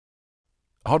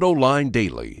AutoLine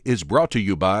Daily is brought to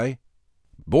you by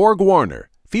Borg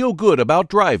Warner, feel good about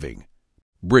driving.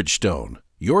 Bridgestone,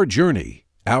 your journey,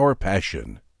 our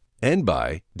passion. And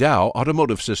by Dow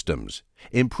Automotive Systems,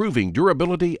 improving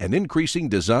durability and increasing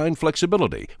design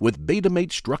flexibility with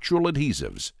Betamate structural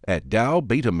adhesives at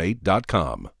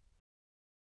dowbetamate.com.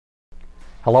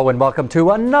 Hello and welcome to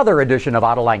another edition of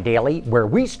AutoLine Daily, where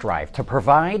we strive to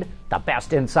provide the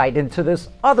best insight into this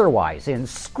otherwise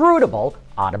inscrutable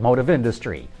automotive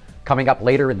industry. Coming up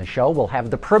later in the show, we'll have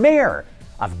the premiere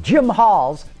of Jim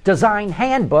Hall's Design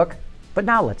Handbook, but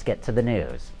now let's get to the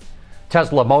news.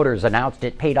 Tesla Motors announced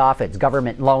it paid off its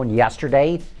government loan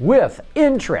yesterday with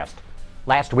interest.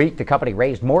 Last week, the company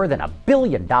raised more than $1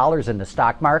 billion in the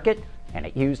stock market, and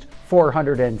it used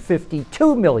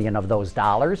 $452 million of those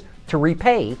dollars to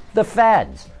repay the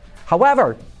feds.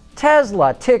 However,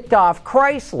 Tesla ticked off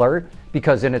Chrysler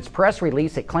because in its press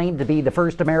release it claimed to be the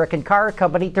first American car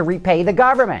company to repay the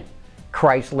government.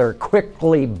 Chrysler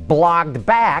quickly blogged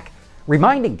back,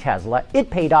 reminding Tesla it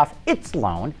paid off its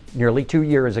loan nearly 2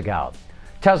 years ago.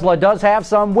 Tesla does have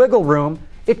some wiggle room.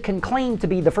 It can claim to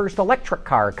be the first electric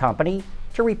car company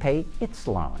to repay its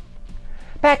loan.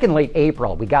 Back in late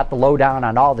April, we got the lowdown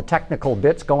on all the technical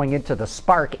bits going into the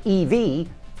Spark EV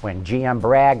when GM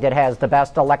bragged it has the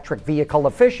best electric vehicle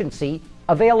efficiency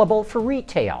available for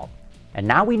retail. And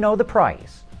now we know the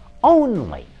price.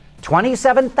 Only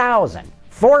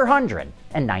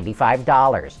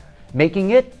 $27,495,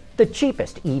 making it the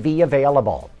cheapest EV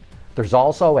available. There's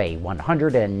also a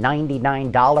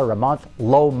 $199 a month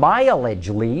low mileage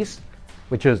lease,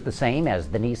 which is the same as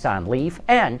the Nissan Leaf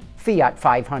and Fiat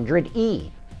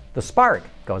 500e. The Spark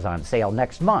goes on sale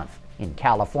next month in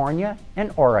California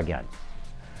and Oregon.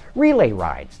 Relay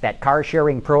Rides, that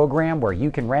car-sharing program where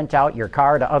you can rent out your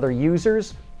car to other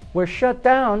users, was shut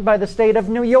down by the state of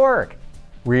New York.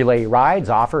 Relay Rides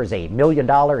offers a $1 million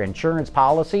insurance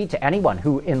policy to anyone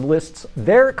who enlists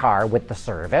their car with the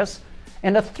service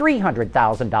and a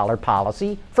 $300,000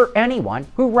 policy for anyone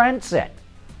who rents it.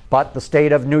 But the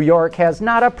state of New York has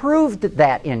not approved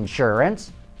that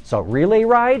insurance, so Relay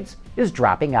Rides is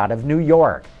dropping out of New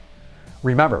York.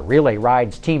 Remember, Relay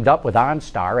Rides teamed up with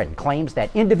OnStar and claims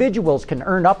that individuals can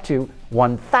earn up to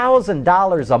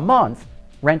 $1,000 a month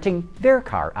renting their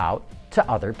car out to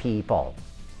other people.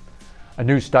 A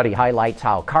new study highlights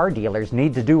how car dealers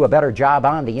need to do a better job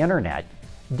on the internet.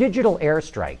 Digital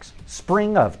Airstrike's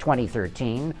Spring of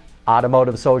 2013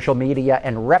 Automotive Social Media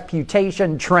and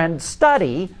Reputation Trend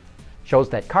Study shows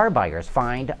that car buyers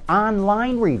find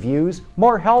online reviews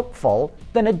more helpful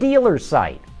than a dealer's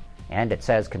site. And it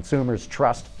says consumers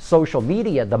trust social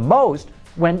media the most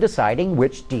when deciding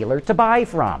which dealer to buy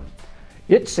from.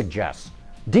 It suggests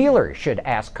dealers should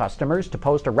ask customers to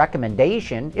post a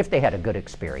recommendation if they had a good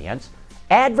experience,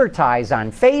 advertise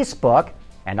on Facebook,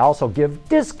 and also give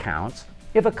discounts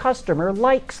if a customer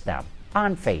likes them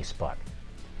on Facebook.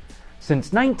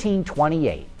 Since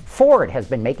 1928, Ford has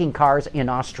been making cars in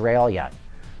Australia,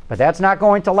 but that's not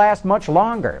going to last much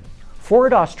longer.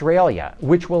 Ford Australia,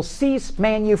 which will cease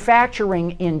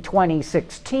manufacturing in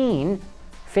 2016,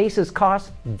 faces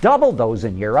costs double those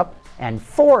in Europe and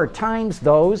 4 times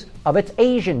those of its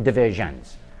Asian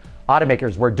divisions.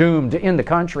 Automakers were doomed in the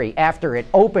country after it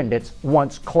opened its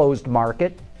once closed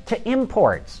market to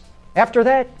imports. After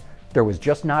that, there was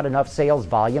just not enough sales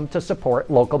volume to support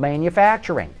local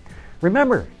manufacturing.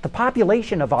 Remember, the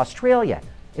population of Australia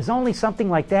is only something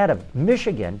like that of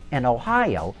Michigan and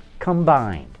Ohio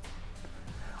combined.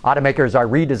 Automakers are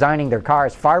redesigning their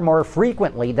cars far more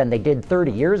frequently than they did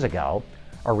 30 years ago.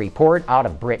 A report out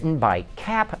of Britain by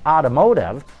Cap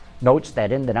Automotive notes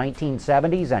that in the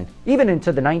 1970s and even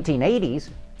into the 1980s,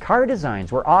 car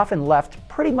designs were often left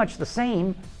pretty much the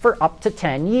same for up to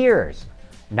 10 years.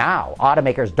 Now,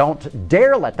 automakers don't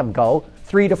dare let them go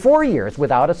 3 to 4 years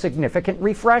without a significant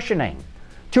refreshing.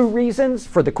 2 reasons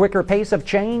for the quicker pace of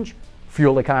change: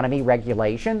 fuel economy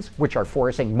regulations, which are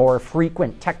forcing more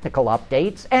frequent technical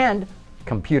updates, and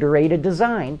computer-aided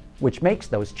design, which makes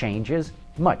those changes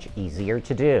much easier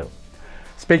to do.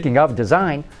 Speaking of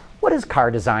design, what does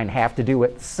car design have to do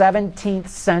with 17th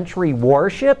century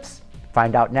warships?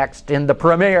 Find out next in the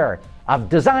premiere of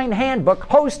Design Handbook,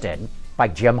 hosted by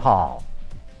Jim Hall.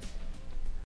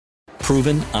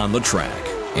 Proven on the track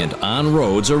and on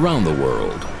roads around the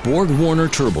world, Borg-Warner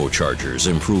turbochargers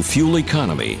improve fuel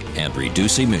economy and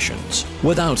reduce emissions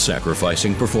without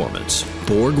sacrificing performance.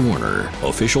 Borg-Warner,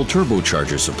 official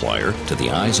turbocharger supplier to the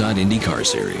Izod Indy Car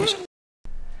Series.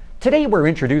 Today we're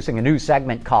introducing a new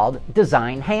segment called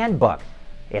Design Handbook.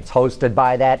 It's hosted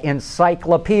by that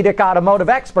encyclopedic automotive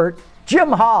expert,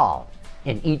 Jim Hall.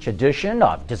 In each edition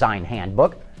of Design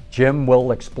Handbook, Jim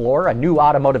will explore a new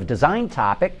automotive design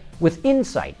topic with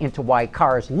insight into why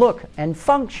cars look and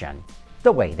function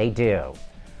the way they do.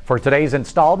 For today's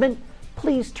installment,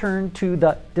 please turn to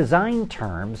the Design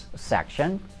Terms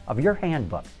section of your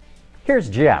handbook. Here's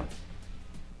Jim.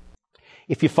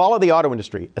 If you follow the auto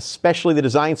industry, especially the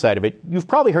design side of it, you've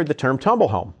probably heard the term tumble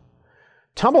home.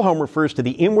 Tumble home refers to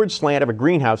the inward slant of a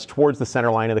greenhouse towards the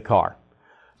center line of the car.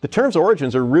 The term's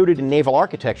origins are rooted in naval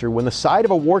architecture when the side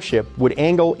of a warship would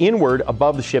angle inward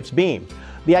above the ship's beam.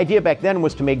 The idea back then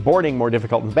was to make boarding more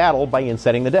difficult in battle by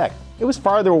insetting the deck. It was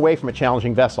farther away from a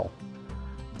challenging vessel.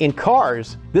 In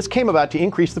cars, this came about to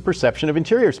increase the perception of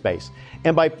interior space.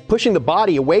 And by pushing the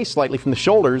body away slightly from the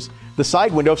shoulders, the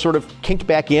side window sort of kinked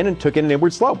back in and took in an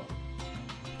inward slope.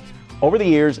 Over the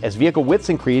years, as vehicle widths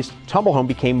increased, tumble home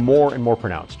became more and more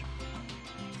pronounced.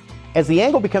 As the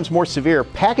angle becomes more severe,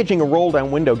 packaging a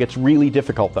roll-down window gets really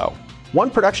difficult though. One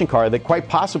production car that quite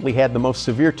possibly had the most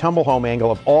severe tumble home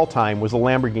angle of all time was the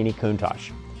Lamborghini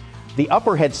Countach. The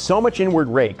upper had so much inward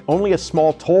rake, only a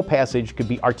small toll passage could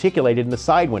be articulated in the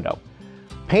side window.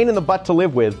 Pain in the butt to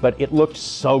live with, but it looked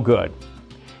so good.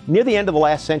 Near the end of the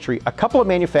last century, a couple of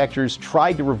manufacturers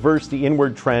tried to reverse the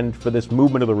inward trend for this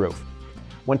movement of the roof.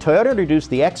 When Toyota introduced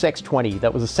the XX20,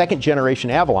 that was a second generation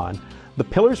Avalon, the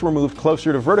pillars were moved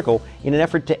closer to vertical in an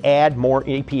effort to add more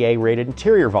EPA-rated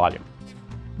interior volume.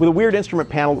 With a weird instrument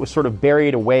panel that was sort of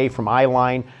buried away from eye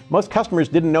line, most customers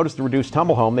didn't notice the reduced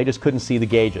tumble home, they just couldn't see the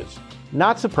gauges.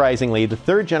 Not surprisingly, the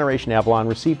third generation Avalon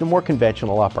received a more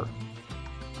conventional upper.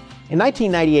 In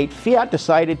 1998, Fiat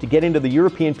decided to get into the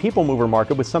European people mover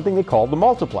market with something they called the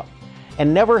Multipla.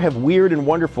 And never have weird and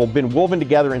wonderful been woven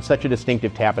together in such a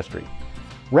distinctive tapestry.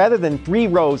 Rather than 3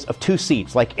 rows of 2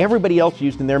 seats like everybody else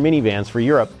used in their minivans for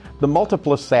Europe, the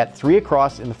Multipla sat 3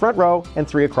 across in the front row and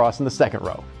 3 across in the second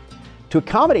row. To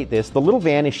accommodate this, the little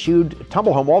van eschewed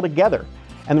tumble home altogether,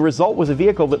 and the result was a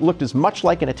vehicle that looked as much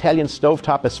like an Italian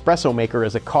stovetop espresso maker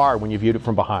as a car when you viewed it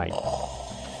from behind.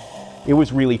 It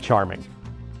was really charming.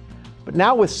 But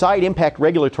now with side impact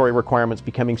regulatory requirements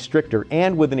becoming stricter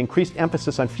and with an increased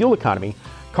emphasis on fuel economy,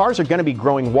 cars are going to be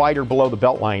growing wider below the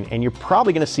beltline, and you're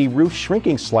probably going to see roofs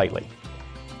shrinking slightly.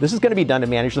 This is going to be done to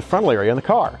manage the frontal area on the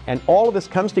car, and all of this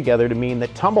comes together to mean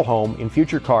that tumble home in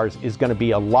future cars is going to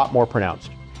be a lot more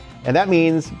pronounced. And that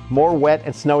means more wet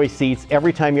and snowy seats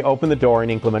every time you open the door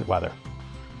in inclement weather.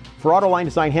 For Autoline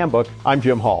Design Handbook, I'm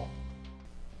Jim Hall.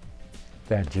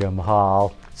 That Jim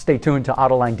Hall. Stay tuned to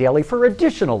Autoline Daily for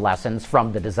additional lessons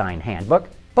from the Design Handbook.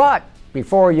 But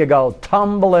before you go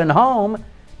tumbling home,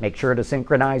 make sure to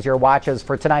synchronize your watches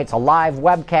for tonight's live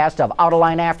webcast of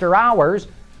Autoline After Hours,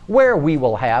 where we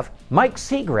will have Mike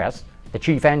Segrist, the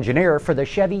chief engineer for the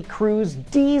Chevy Cruze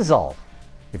Diesel.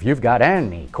 If you've got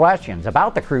any questions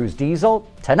about the Cruze Diesel,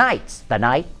 tonight's the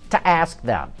night to ask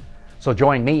them. So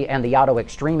join me and the auto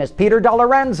extremist Peter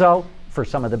DeLorenzo for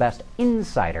some of the best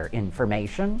insider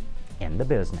information in the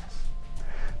business.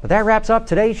 But that wraps up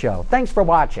today's show. Thanks for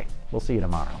watching. We'll see you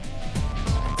tomorrow.